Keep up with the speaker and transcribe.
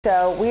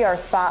So we are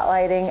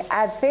spotlighting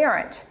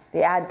AdTheorent.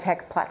 The ad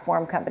tech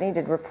platform company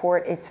did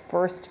report its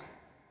first.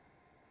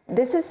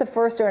 This is the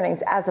first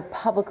earnings as a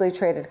publicly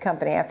traded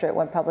company after it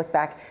went public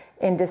back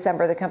in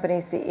December. The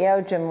company's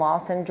CEO, Jim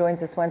Lawson,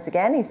 joins us once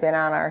again. He's been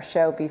on our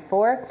show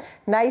before.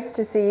 Nice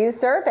to see you,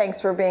 sir.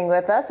 Thanks for being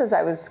with us. As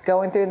I was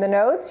going through the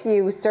notes,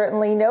 you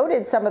certainly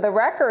noted some of the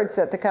records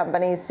that the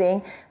company is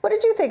seeing. What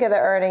did you think of the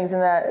earnings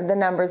and the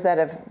numbers that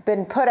have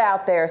been put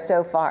out there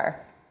so far?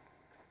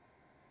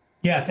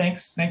 Yeah,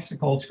 thanks,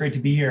 Nicole. It's great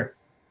to be here.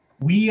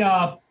 We,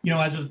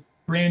 as a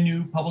brand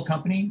new public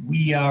company,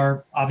 we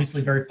are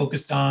obviously very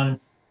focused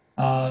on,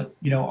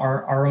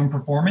 our own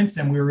performance,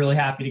 and we were really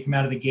happy to come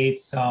out of the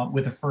gates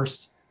with a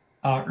first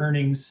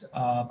earnings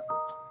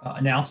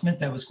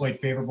announcement that was quite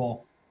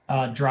favorable.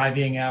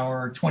 Driving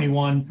our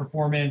 21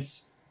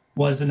 performance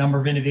was a number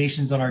of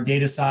innovations on our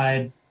data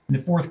side. In the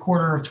fourth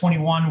quarter of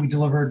 21, we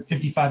delivered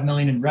 $55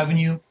 million in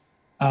revenue,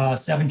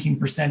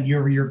 17%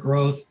 year-over-year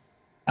growth.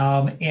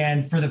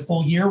 And for the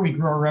full year, we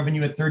grew our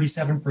revenue at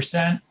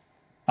 37%,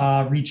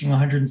 reaching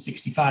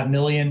 $165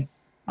 million.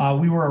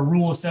 We were a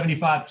Rule of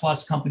 75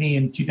 plus company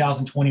in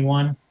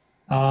 2021,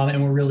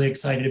 and we're really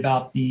excited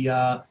about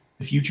the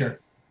future.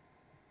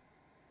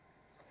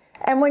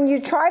 And when you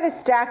try to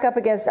stack up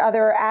against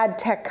other ad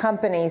tech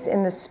companies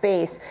in the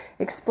space,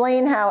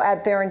 explain how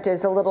AdTheorent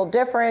is a little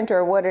different,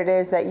 or what it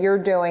is that you're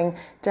doing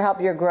to help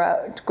you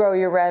grow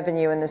your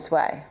revenue in this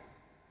way.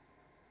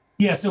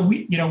 Yeah, so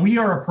we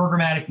are a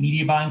programmatic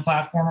media buying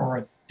platform or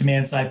a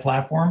demand side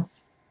platform,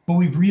 but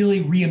we've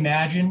really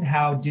reimagined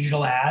how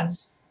digital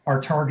ads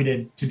are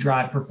targeted to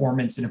drive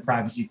performance in a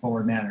privacy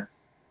forward manner.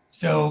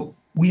 So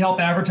we help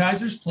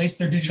advertisers place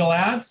their digital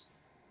ads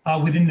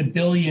within the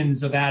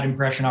billions of ad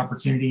impression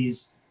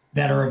opportunities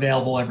that are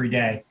available every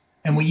day.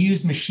 And we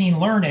use machine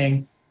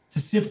learning to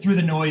sift through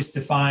the noise to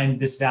find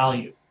this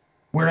value.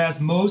 Whereas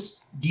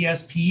most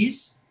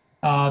DSPs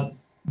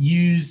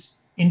use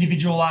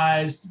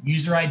individualized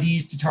user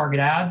IDs to target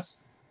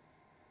ads,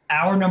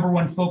 our number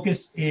one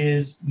focus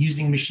is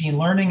using machine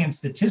learning and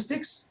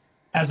statistics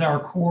as our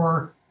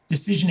core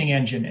decisioning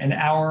engine. And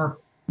our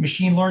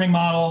machine learning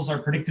models, our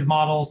predictive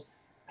models,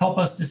 help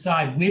us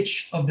decide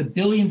which of the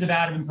billions of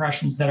ad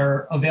impressions that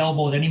are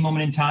available at any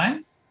moment in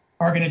time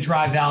are going to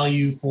drive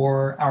value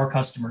for our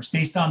customers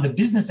based on the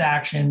business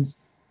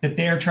actions that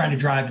they're trying to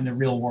drive in the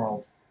real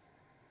world.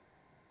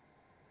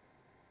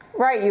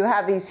 Right, you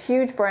have these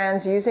huge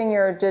brands using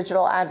your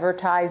digital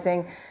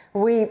advertising.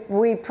 We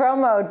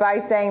promote by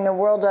saying the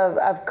world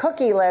of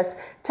cookieless.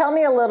 Tell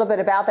me a little bit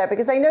about that,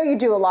 because I know you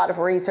do a lot of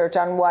research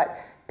on what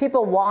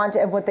people want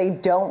and what they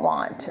don't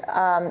want.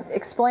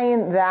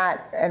 Explain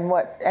that and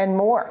what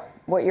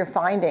you're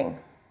finding.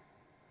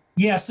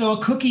 Yeah, so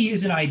a cookie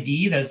is an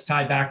ID that's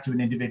tied back to an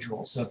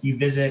individual. So if you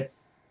visit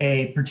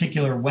a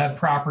particular web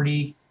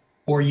property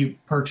or you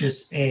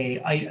purchase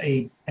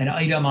an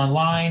item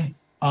online,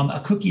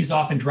 a cookie is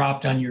often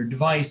dropped on your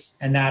device,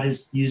 and that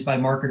is used by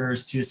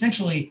marketers to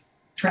essentially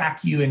track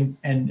you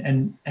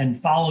and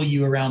follow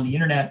you around the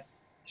internet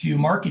to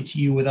market to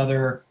you with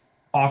other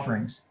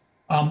offerings.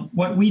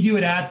 What we do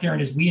at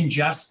AdTheorent is we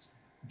ingest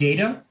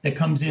data that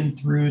comes in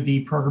through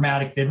the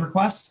programmatic bid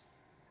request.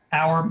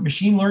 Our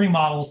machine learning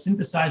models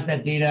synthesize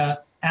that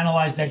data,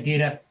 analyze that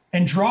data,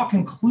 and draw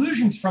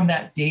conclusions from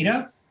that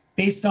data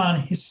based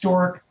on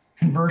historic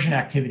conversion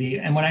activity.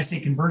 And when I say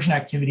conversion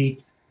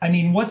activity, I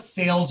mean, what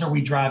sales are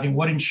we driving?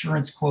 What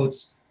insurance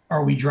quotes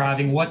are we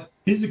driving? What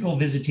physical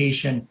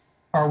visitation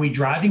are we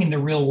driving in the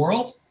real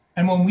world?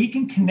 And when we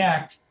can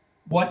connect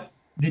what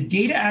the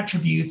data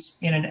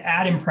attributes in an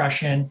ad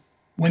impression,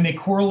 when they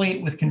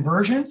correlate with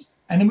conversions,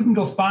 and then we can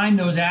go find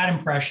those ad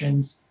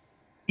impressions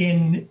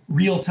in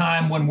real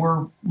time when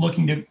we're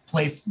looking to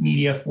place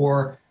media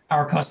for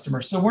our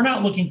customers. So we're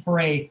not looking for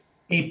a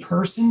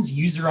person's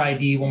user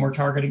ID when we're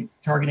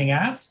targeting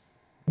ads.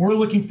 We're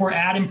looking for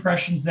ad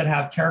impressions that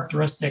have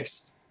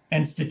characteristics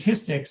and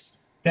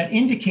statistics that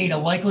indicate a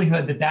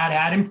likelihood that that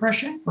ad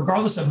impression,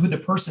 regardless of who the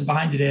person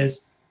behind it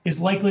is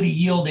likely to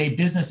yield a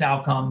business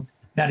outcome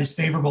that is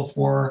favorable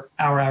for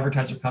our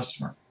advertiser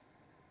customer.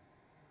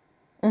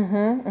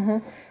 Mm-hmm,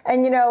 mm-hmm.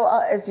 And,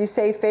 as you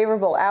say,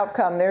 favorable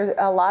outcome, there's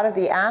a lot of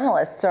the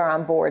analysts are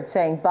on board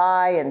saying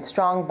buy and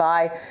strong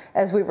buy.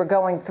 As we were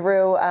going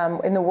through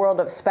in the world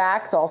of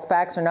SPACs, all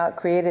SPACs are not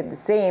created the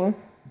same.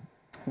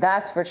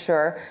 That's for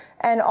sure.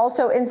 And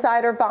also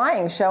insider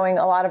buying, showing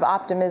a lot of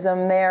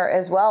optimism there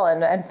as well,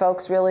 and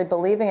folks really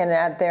believing in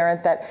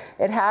AdTheorent that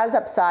it has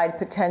upside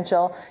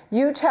potential.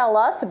 You tell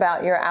us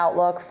about your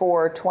outlook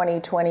for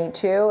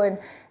 2022 and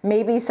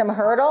maybe some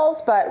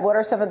hurdles, but what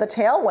are some of the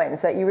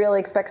tailwinds that you really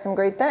expect some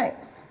great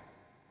things?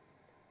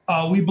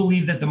 We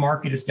believe that the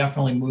market is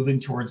definitely moving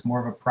towards more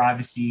of a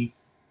privacy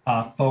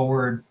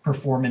forward,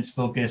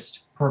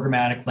 performance-focused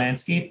programmatic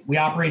landscape. We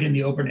operate in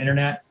the open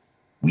internet.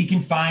 We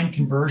can find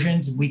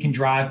conversions, we can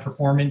drive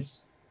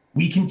performance.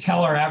 We can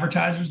tell our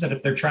advertisers that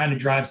if they're trying to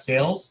drive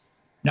sales,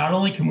 not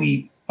only can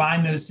we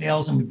find those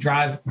sales and we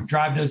drive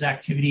those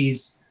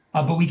activities,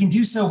 but we can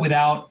do so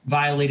without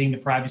violating the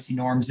privacy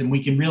norms. And we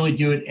can really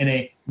do it in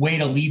a way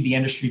to lead the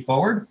industry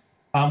forward.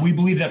 We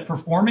believe that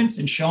performance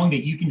and showing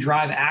that you can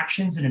drive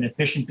actions in an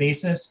efficient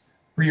basis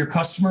for your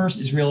customers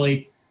is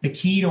really the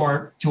key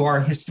to our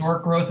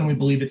historic growth, and we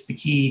believe it's the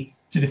key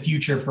to the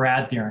future for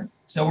AdTheorent.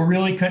 So we're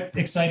really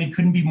excited,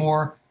 couldn't be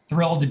more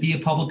thrilled to be a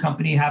public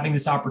company, having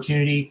this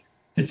opportunity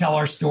to tell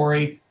our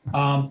story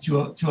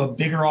to a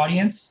bigger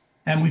audience.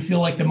 And we feel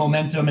like the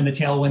momentum and the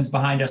tailwinds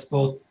behind us,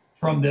 both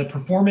from the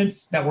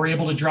performance that we're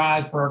able to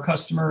drive for our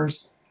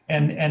customers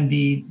and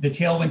the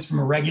tailwinds from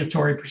a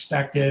regulatory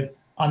perspective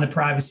on the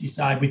privacy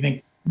side, we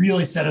think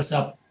really set us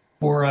up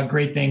for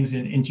great things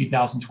in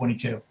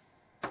 2022.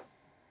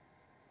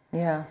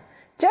 Yeah.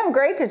 Jim,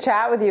 great to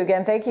chat with you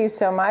again. Thank you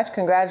so much.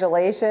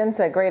 Congratulations.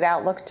 A great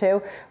outlook,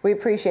 too. We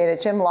appreciate it.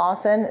 Jim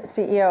Lawson,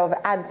 CEO of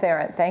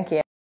AdTheorent. Thank you.